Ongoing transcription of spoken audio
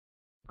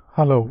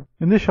Hello.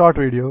 In this short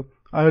video,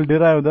 I will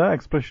derive the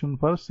expression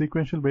for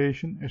sequential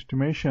Bayesian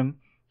estimation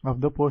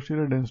of the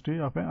posterior density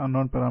of an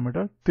unknown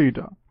parameter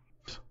theta.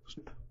 So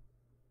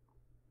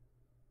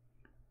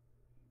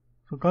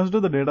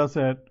consider the data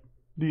set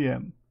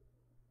Dn,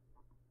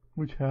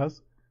 which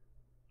has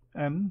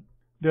n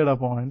data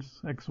points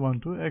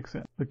x1 to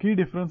xn. The key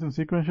difference in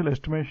sequential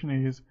estimation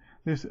is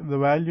the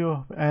value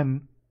of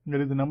n, that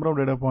is the number of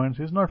data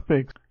points, is not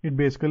fixed. It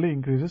basically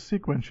increases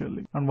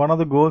sequentially. And one of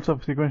the goals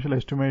of sequential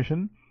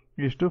estimation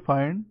is to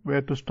find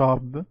where to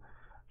stop the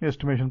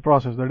estimation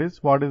process, that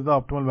is, what is the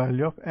optimal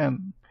value of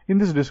n. In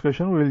this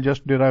discussion, we will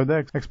just derive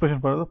the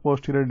expression for the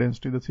posterior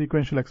density, the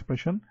sequential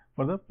expression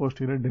for the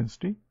posterior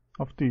density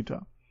of theta.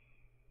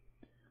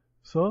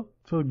 So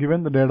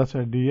given the data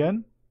set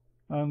Dn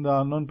and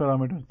the unknown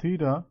parameter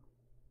theta,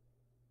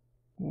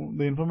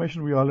 the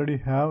information we already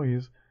have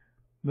is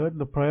that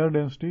the prior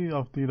density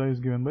of theta is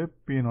given by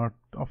P naught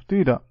of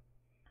theta,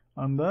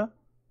 and the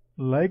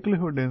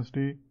likelihood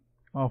density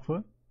of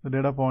the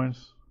data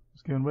points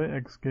is given by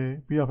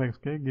xk, P of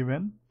xk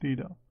given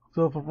theta.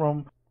 So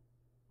from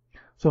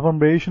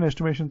Bayesian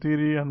estimation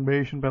theory and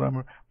Bayesian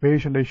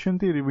decision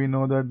theory, we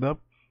know that the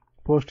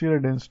posterior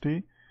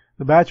density,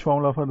 the batch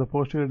formula for the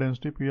posterior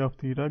density P of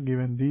theta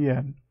given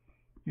Dn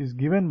is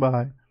given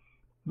by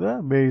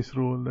the Bayes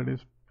rule, that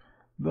is,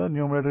 the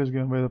numerator is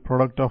given by the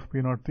product of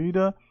P naught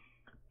theta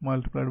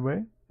multiplied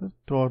by the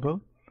total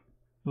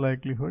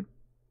likelihood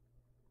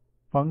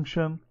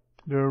function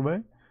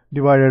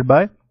divided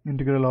by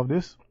integral of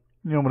this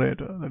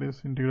numerator, that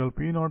is integral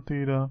P naught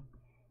theta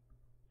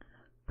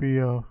P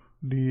of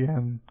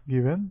Dn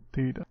given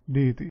theta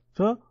dt.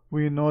 So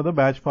we know the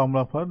batch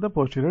formula for the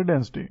posterior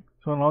density.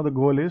 So now the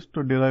goal is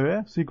to derive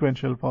a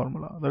sequential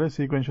formula, that is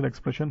sequential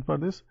expression for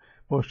this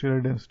posterior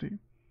density.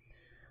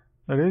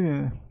 That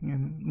is,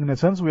 in a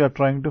sense, we are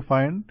trying to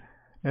find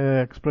an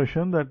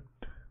expression that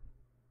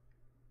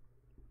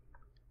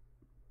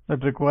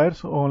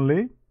requires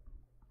only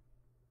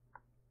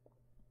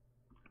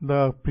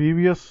the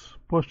previous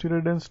posterior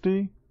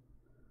density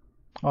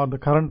or the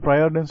current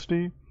prior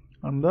density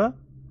and the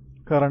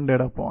current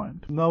data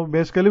point. Now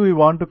basically we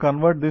want to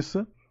convert this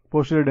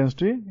posterior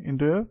density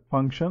into a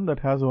function that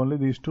has only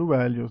these two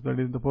values, that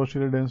is the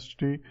posterior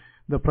density,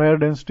 the prior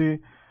density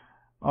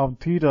of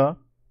theta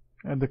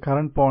at the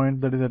current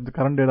point, that is at the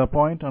current data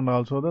point, and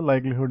also the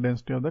likelihood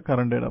density of the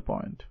current data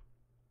point.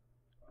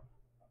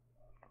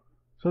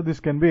 So this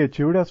can be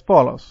achieved as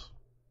follows.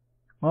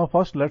 Now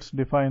first let's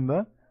define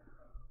the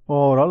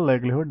overall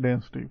likelihood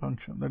density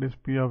function, that is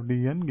P of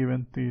Dn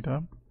given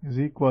theta is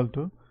equal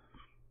to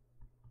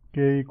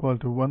k equal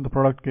to 1, the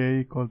product k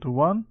equal to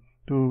 1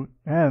 to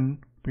n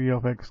P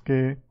of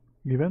xk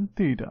given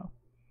theta.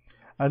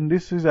 And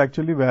this is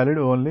actually valid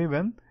only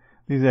when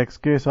these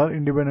xk's are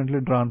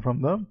independently drawn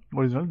from the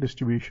original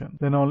distribution.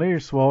 Then only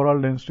its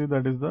overall density,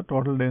 that is the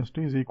total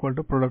density, is equal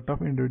to product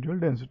of individual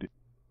density.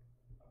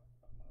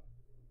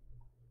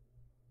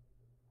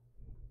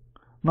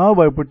 Now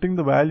by putting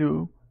the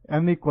value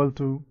n equal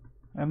to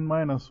n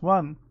minus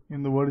 1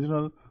 in the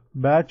original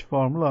batch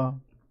formula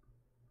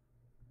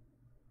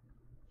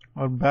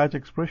or batch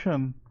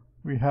expression,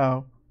 we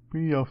have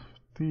P of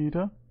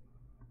theta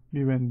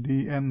given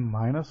Dn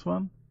minus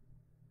 1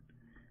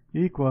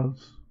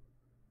 equals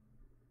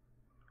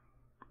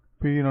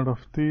P naught of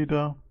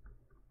theta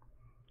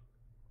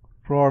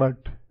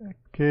product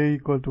k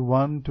equal to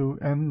 1 to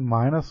n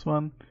minus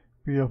 1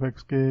 P of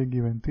xk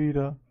given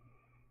theta.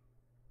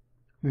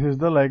 This is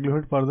the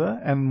likelihood for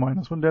the n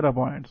minus 1 data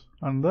points,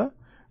 and the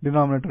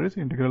denominator is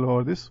integral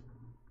over this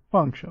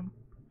function,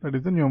 that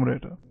is the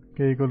numerator,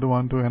 k equal to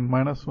 1 to n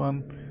minus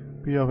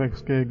 1 P of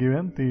xk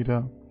given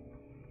theta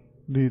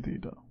d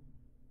theta.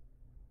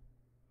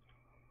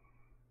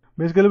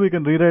 Basically we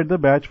can rewrite the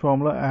batch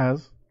formula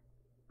as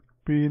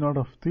P naught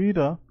of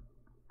theta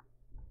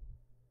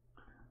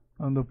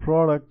and the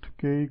product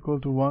k equal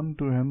to 1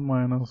 to n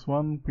minus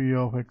 1 P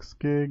of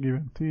xk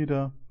given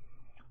theta,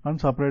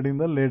 and separating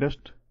the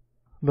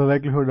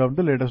likelihood of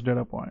the latest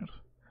data points.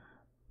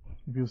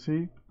 If you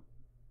see,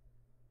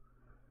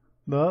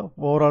 the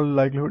overall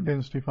likelihood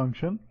density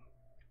function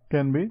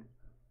can be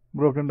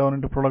broken down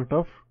into product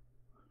of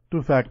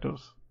two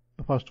factors.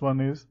 The first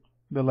one is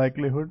the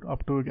likelihood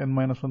up to n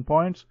minus 1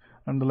 points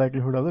and the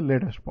likelihood of the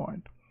latest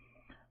point.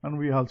 And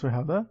we also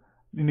have the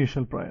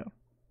initial prior.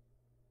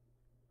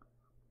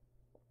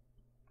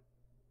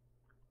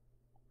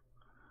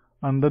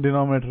 And the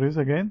denominator is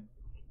again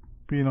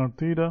P naught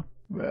theta.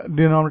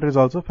 Denominator is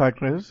also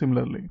factorized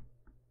similarly.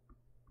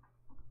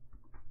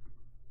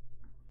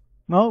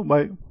 Now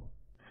by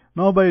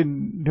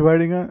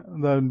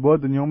dividing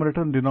both the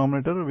numerator and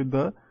denominator with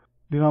the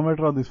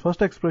denominator of this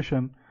first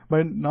expression,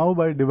 by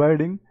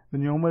dividing the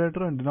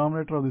numerator and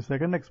denominator of the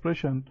second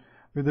expression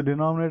with the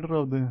denominator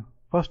of the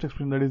first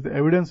expression, that is the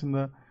evidence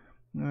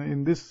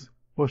in this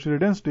posterior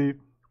density,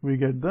 we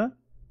get the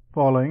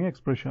following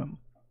expression,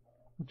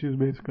 which is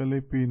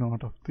basically P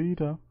naught of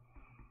theta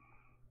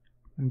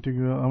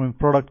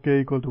product k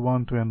equal to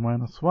 1 to n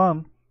minus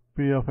 1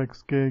 P of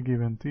xk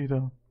given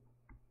theta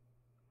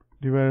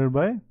divided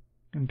by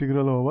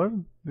integral over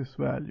this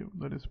value,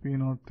 that is p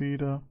naught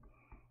theta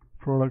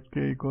product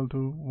k equal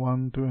to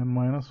 1 to n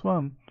minus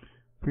 1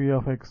 p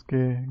of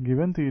xk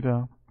given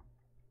theta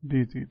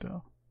d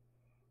theta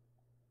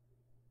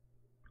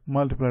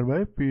multiplied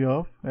by p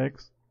of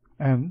x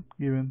n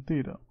given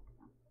theta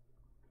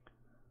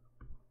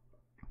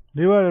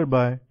divided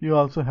by, you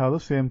also have the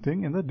same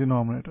thing in the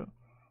denominator,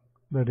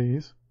 that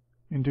is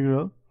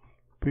integral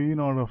p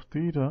naught of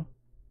theta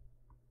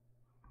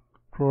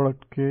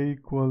product k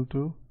equal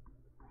to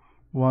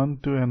 1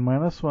 to n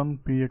minus 1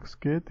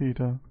 pxk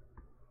theta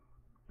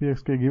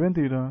pxk given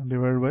theta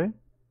divided by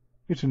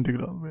its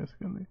integral,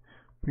 basically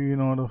p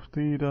naught of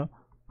theta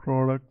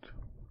product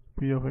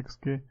p of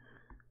xk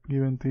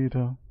given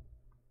theta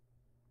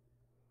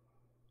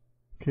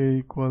k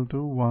equal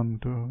to 1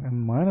 to n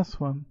minus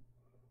 1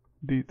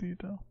 d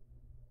theta,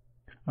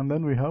 and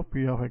then we have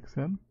p of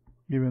xn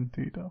given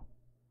theta.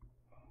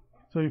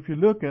 So if you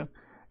look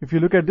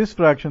at this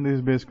fraction, this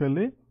is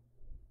basically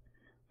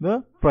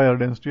the prior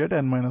density at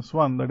n minus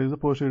 1, that is the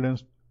posterior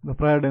density, the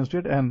prior density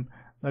at n,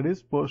 that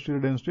is posterior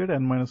density at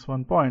n minus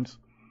 1 points.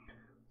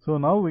 So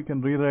now we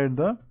can rewrite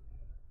the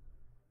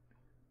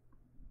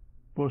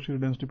posterior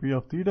density p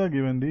of theta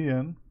given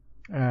dn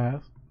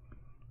as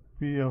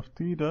p of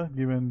theta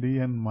given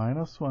dn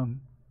minus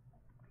 1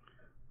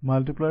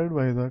 multiplied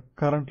by the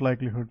current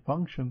likelihood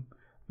function,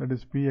 that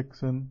is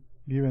pxn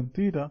given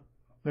theta,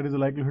 that is the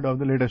likelihood of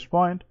the latest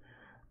point,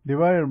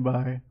 divided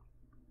by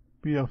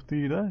p of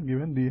theta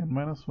given dn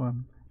minus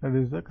 1, that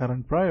is the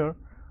current prior,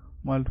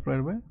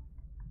 multiplied by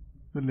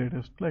the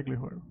latest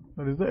likelihood,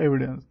 that is the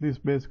evidence. This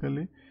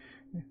basically,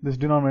 this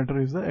denominator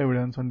is the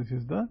evidence and this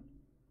is the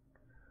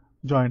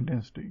joint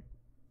density.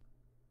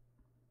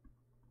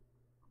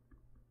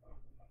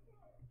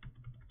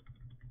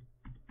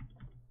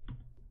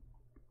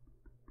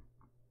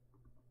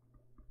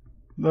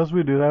 Thus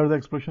we derive the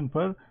expression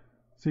for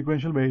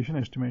sequential Bayesian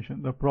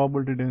estimation, the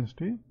probability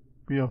density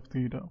p of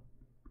theta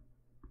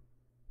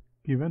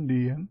given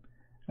dn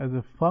as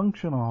a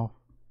function of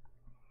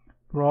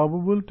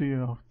probability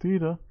of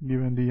theta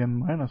given dn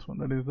minus 1,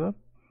 that is the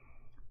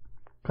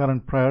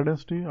current prior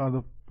density or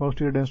the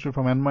posterior density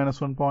from n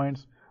minus 1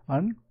 points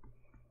and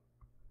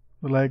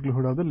the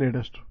likelihood of the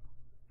latest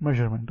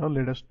measurement or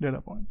latest data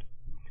point.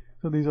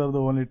 So these are the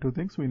only two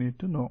things we need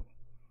to know.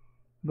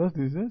 Thus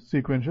this is a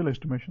sequential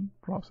estimation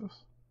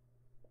process,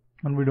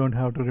 and we don't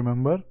have to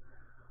remember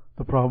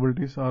the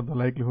probabilities or the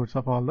likelihoods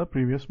of all the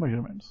previous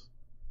measurements.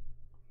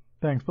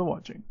 Thanks for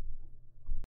watching.